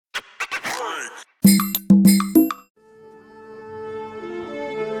All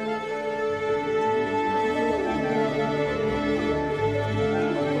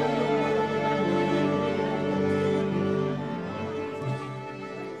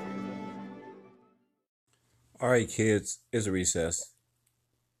right, kids, it's a recess.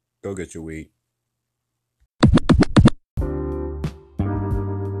 Go get your weed.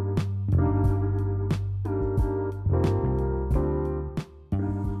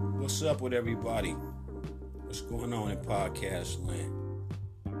 What's up with everybody? What's going on in podcast land?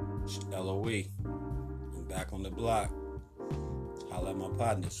 It's LOE. I'm back on the block. Holla at my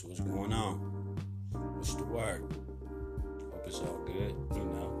partners. What's going on? What's the word? Hope it's all good. You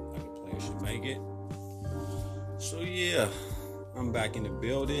know, like a player should make it. So yeah, I'm back in the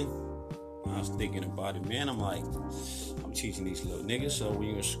building. I was thinking about it, man. I'm like, I'm teaching these little niggas. So when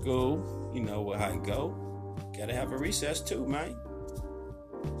you're in school, you know how it go. Gotta have a recess too, man.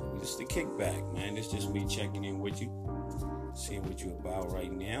 So just the kickback, man. It's just me checking in with you, seeing what you about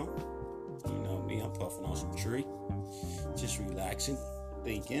right now. You know me, I'm puffing on some tree, just relaxing,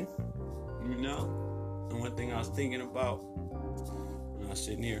 thinking. You know, and one thing I was thinking about when I was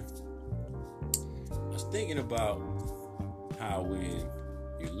sitting here, I was thinking about how when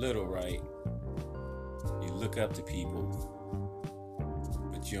you're little, right, you look up to people,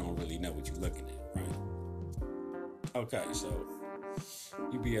 but you don't really know what you're looking at, right? Okay, so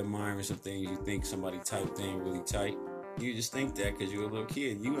you be admiring some things, you think somebody type thing really tight. You just think that because you're a little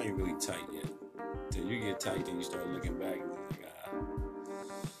kid, you ain't really tight yet. Till you get tight, then you start looking back and you're like,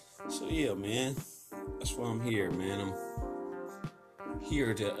 ah. So yeah, man, that's why I'm here, man. I'm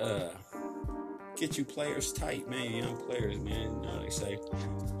here to get you players tight, man, young players, man. You know, they say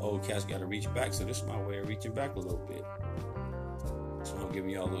old cats got to reach back, so this is my way of reaching back a little bit. So I'm giving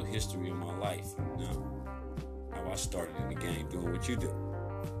y'all a little history of my life, you know, how I started in the game doing what you do,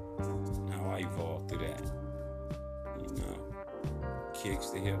 and how I evolved through that, you know, kicks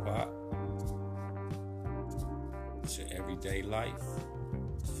to hip hop, to everyday life,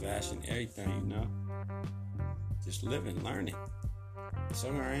 fashion, everything, you know, just living, learning.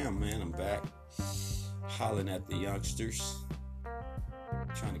 So here I am, man. I'm back, hollering at the youngsters,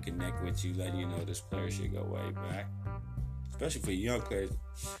 trying to connect with you, letting you know this player should go way back. Especially for young players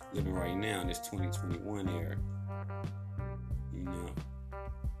living right now in this 2021 era. You know,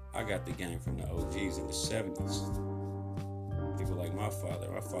 I got the game from the OGs in the 70s. People like my father.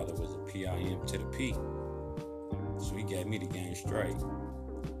 My father was a PIM to the P. So he gave me the game straight.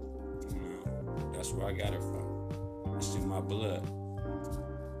 You know, that's where I got it from. It's in my blood.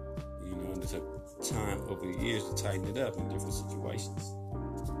 You know, and it took time over the years to tighten it up in different situations.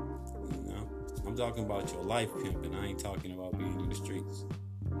 You know, I'm talking about your life pimping. I ain't talking about being in the streets.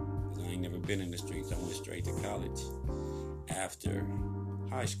 Because I ain't never been in the streets. I went straight to college after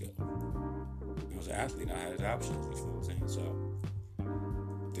high school. I was an athlete. I had options, you know what I'm saying?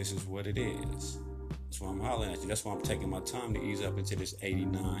 So, this is what it is. That's why I'm hollering at you. That's why I'm taking my time to ease up into this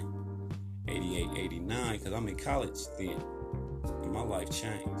 89, 88, 89, because I'm in college then. And my life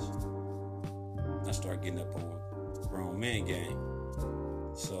changed. I started getting up on grown man game.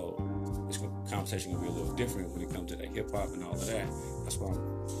 So this conversation gonna be a little different when it comes to that hip hop and all of that. That's why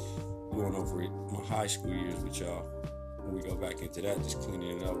I'm going over it, my high school years with y'all. When we go back into that, just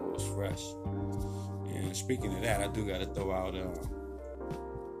cleaning it up while it's fresh. And speaking of that, I do gotta throw out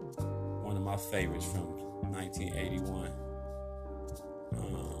one of my favorites from 1981.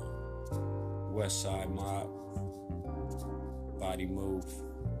 West Side Mob, Body Move.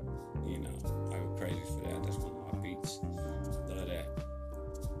 You know, I go crazy for that. That's one of my beats. Love that.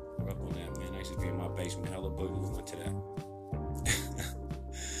 We're up on that, man. I used to be in my basement, hella boogie. Went to that.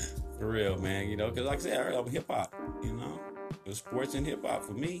 For real, man. You know, because like I said, I'm hip hop. You know, it was sports and hip hop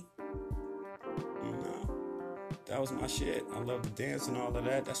for me. You know, that was my shit. I love the dance and all of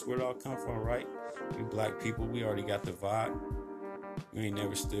that. That's where it all come from, right? We black people, we already got the vibe. We ain't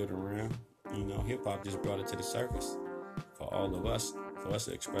never stood around. You know, hip hop just brought it to the surface for all of us. For us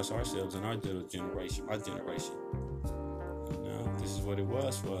to express ourselves in our generation, my generation. You know, this is what it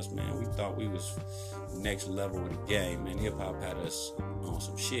was for us, man. We thought we was next level with the game, man. Hip hop had us on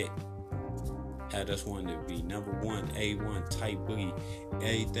some shit. Had us wanting to be number one, A1 type boogie.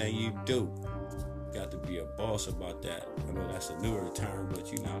 Everything you do, got to be a boss about that. I know that's a newer term,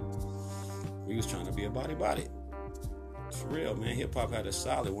 but you know, we was trying to be a body. For real, man. Hip hop had us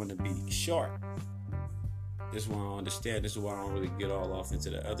solid, wanted to be sharp. This is why I don't understand. This is why I don't really get all off into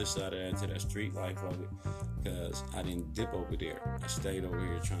the other side of that, into that street life of it. Because I didn't dip over there. I stayed over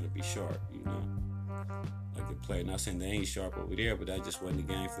here trying to be sharp, you know. Like the play. Not saying they ain't sharp over there, but that just wasn't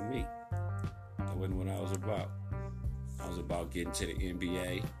the game for me. That wasn't what I was about. I was about getting to the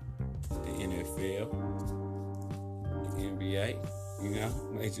NBA, the NFL, the NBA,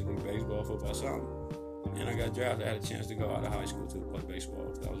 Major League Baseball, football, something. And I got drafted. I had a chance to go out of high school to play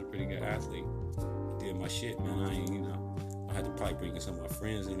baseball. I was a pretty good athlete. I did my shit, man. I had to probably bring some of my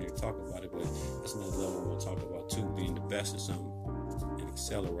friends in here to talk about it, but that's another level we'll talk about too, being the best at something and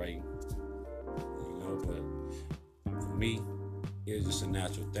accelerating. But for me, it was just a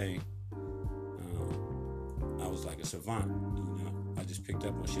natural thing. I was like a savant, I just picked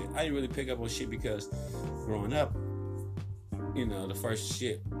up on shit. I didn't really pick up on shit because growing up, the first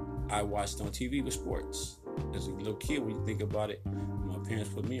shit I watched on TV was sports. As a little kid, when you think about it, my parents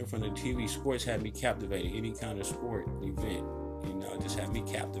put me in front of the TV. Sports had me captivated. Any kind of sport event, it just had me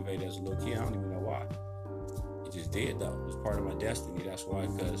captivated as a little kid. I don't even know why. It just did, though. It was part of my destiny. That's why,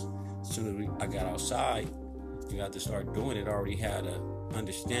 because as soon as I got outside, you got to start doing it. I already had a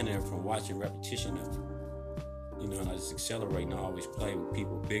understanding from watching repetition of it. And I just accelerating. I always played with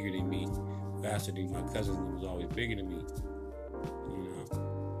people bigger than me, faster than my cousins. That was always bigger than me.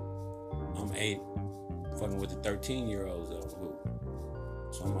 I'm 8, fucking with the 13-year-olds though.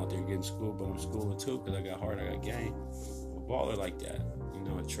 So I'm out there getting school, but I'm schooling too because I got heart, I got game. I'm a baller like that.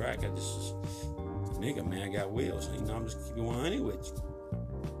 In track, I just nigga, man, I got wheels. I'm just keeping 100 with you.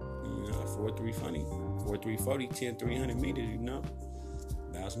 4.3 funny, 4.340, 10, 300 meters.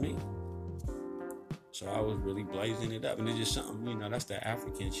 That's me. So I was really blazing it up, and it's just something, that's that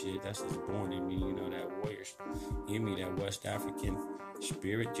African shit. That's just born in me, that warriors in me, that West African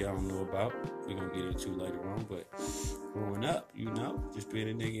spirit y'all don't know about. We're gonna get into later on, but growing up, just being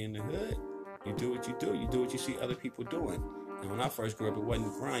a nigga in the hood, you do what you do. You do what you see other people doing. And when I first grew up, it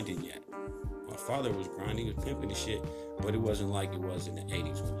wasn't grinding yet. My father was grinding, he was pimping the shit, but it wasn't like it was in the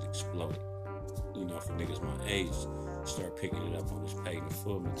 80s when it exploded. For niggas my age, start picking it up on this pay in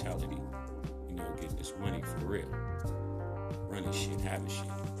full mentality. Getting this money for real. Running shit, having shit.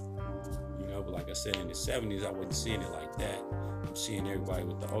 But like I said, in the 70s, I wasn't seeing it like that. I'm seeing everybody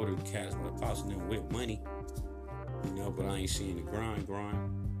with the older cats, my pops and them with money. But I ain't seeing the grind.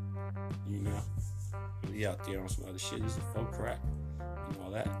 Really out there on some other shit. This is folk crack and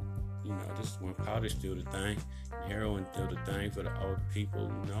all that. This is when powder's still the thing. Heroin still the thing for the older people,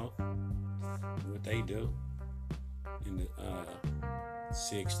 what they do in the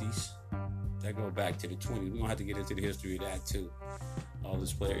 60s. That go back to the 20s. We're going to have to get into the history of that too. All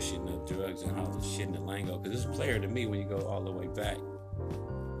this player shitting up drugs and all this shit in the lingo. Because this is player to me when you go all the way back,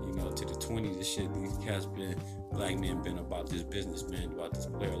 to the 20s and shit. These cats black men been about this business, man, about this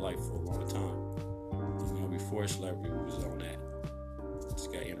player life for a long time. Before slavery, we was on that.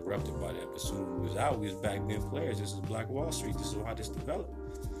 Just got interrupted by that. But soon as we was out, we was back being players. This is Black Wall Street. This is how this developed.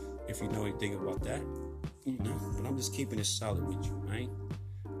 If you know anything about that, But I'm just keeping it solid with you, right?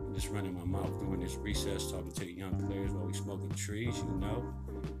 Just running my mouth doing this recess, talking to the young players while we smoking trees,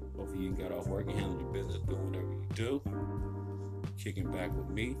 Hopefully you got off work and handle your business, doing whatever you do. Kicking back with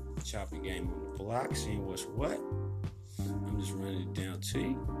me, chopping game on the block, seeing what's what. I'm just running it down to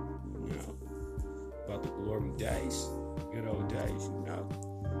you, about the glory days, good old days,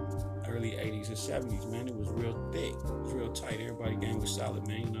 Early 80s and 70s, man, it was real thick. It was real tight. Everybody game was solid,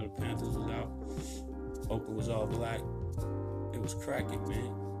 man. The Panthers was out. Oakland was all black. It was cracking,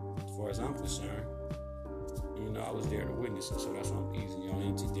 man. As far as I'm concerned, I was there to witness it, so that's why I'm easing y'all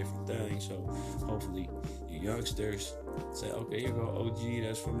into different things. So hopefully you youngsters say, okay, here go OG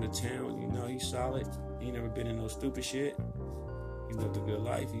that's from the town, he's solid. He never been in no stupid shit. He lived a good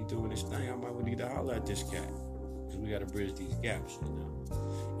life. He doing his thing. I might need to holler at this cat because we got to bridge these gaps,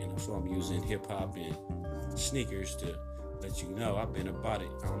 So I'm using hip-hop and sneakers to let you know I've been about it.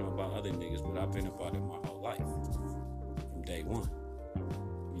 I don't know about other niggas, but I've been about it my whole life from day one.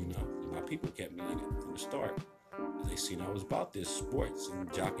 My people kept me in it from the start. They seen I was about this sports and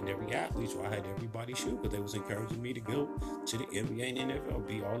jocking every athlete, so I had everybody shoot, but they was encouraging me to go to the NBA and NFL,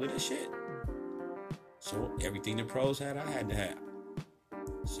 be all of this shit. So everything the pros had, I had to have.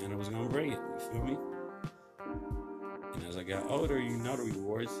 Santa was gonna bring it, you feel me? And as I got older, the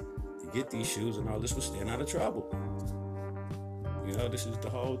rewards to get these shoes and all this was staying out of trouble. This is the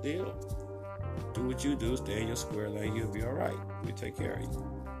whole deal. Do what you do, stay in your square lane, you'll be all right. We'll take care of you.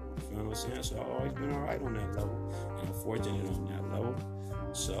 You know what I'm saying? So I've always been all right on that level, and I'm fortunate on that level.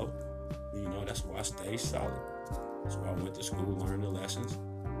 So, that's why I stayed solid. So I went to school, learned the lessons,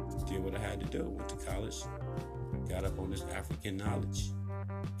 did what I had to do. Went to college, got up on this African knowledge,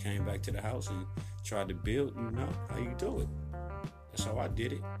 came back to the house and tried to build, how you do it. That's how I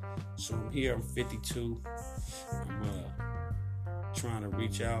did it. So I'm here, I'm 52. I'm trying to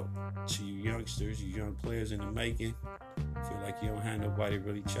reach out to you youngsters, you young players in the making. Feel like you don't have nobody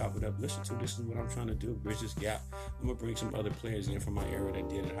really chop it up. Listen to this is what I'm trying to do. Bridge this gap. I'm gonna bring some other players in from my era that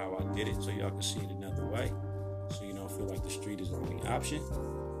did it how I did it, so y'all can see it another way. So you don't feel like the street is the only option.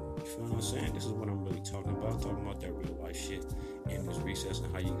 You feel what I'm saying? This is what I'm really talking about. Talking about that real life shit in this recess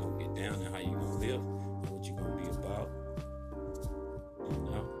and how you gonna get down and how you gonna live and what you gonna be about. You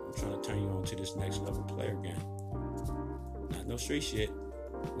know, I'm trying to turn you on to this next level player game. Not no street shit,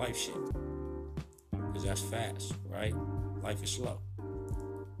 life shit. Because that's fast, right? Life is slow.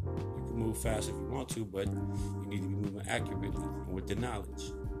 You can move fast if you want to, but you need to be moving accurately and with the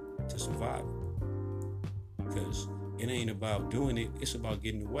knowledge to survive. Because it ain't about doing it, it's about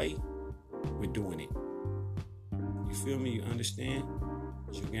getting away with doing it. You feel me? You understand?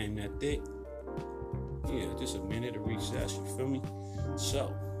 Is your game that thick? Yeah, just a minute of recess, you feel me?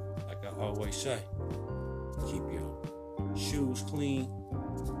 So, like I always say, keep your shoes clean,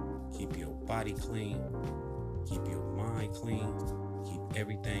 keep your body clean, keep your mind clean, keep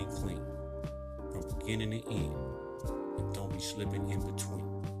everything clean from beginning to end, and don't be slipping in between.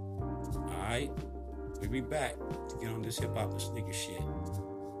 Alright? We'll be back to get on this hip hop and sneaker shit,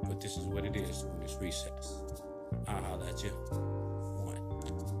 but this is what it is when it's recess. I'll holler at you. One.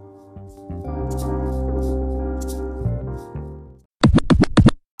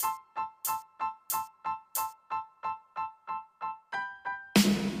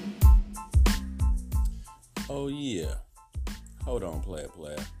 Oh yeah. Hold on, player.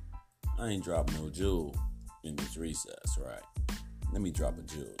 I ain't dropping no jewel in this recess, right? Let me drop a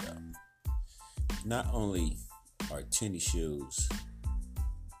jewel though. Not only are tennis shoes,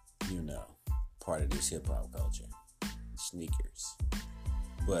 part of this hip hop culture, sneakers,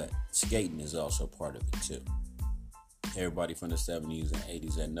 but skating is also part of it too. Everybody from the 70s and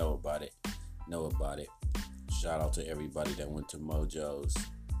 80s that know about it. Shout out to everybody that went to Mojo's.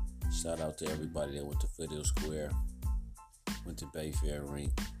 Shout out to everybody that went to Foothill Square, went to Bayfair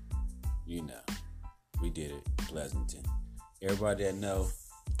Rink. We did it, Pleasanton. Everybody that know,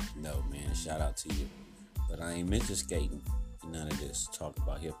 man, shout out to you. But I ain't meant to skating and none of this. Talk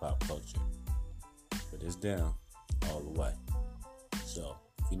about hip-hop culture. But it's down all the way. So,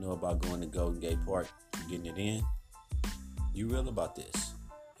 if you know about going to Golden Gate Park and getting it in, you real about this.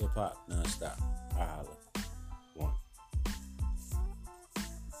 Hip-hop, non-stop. I holla.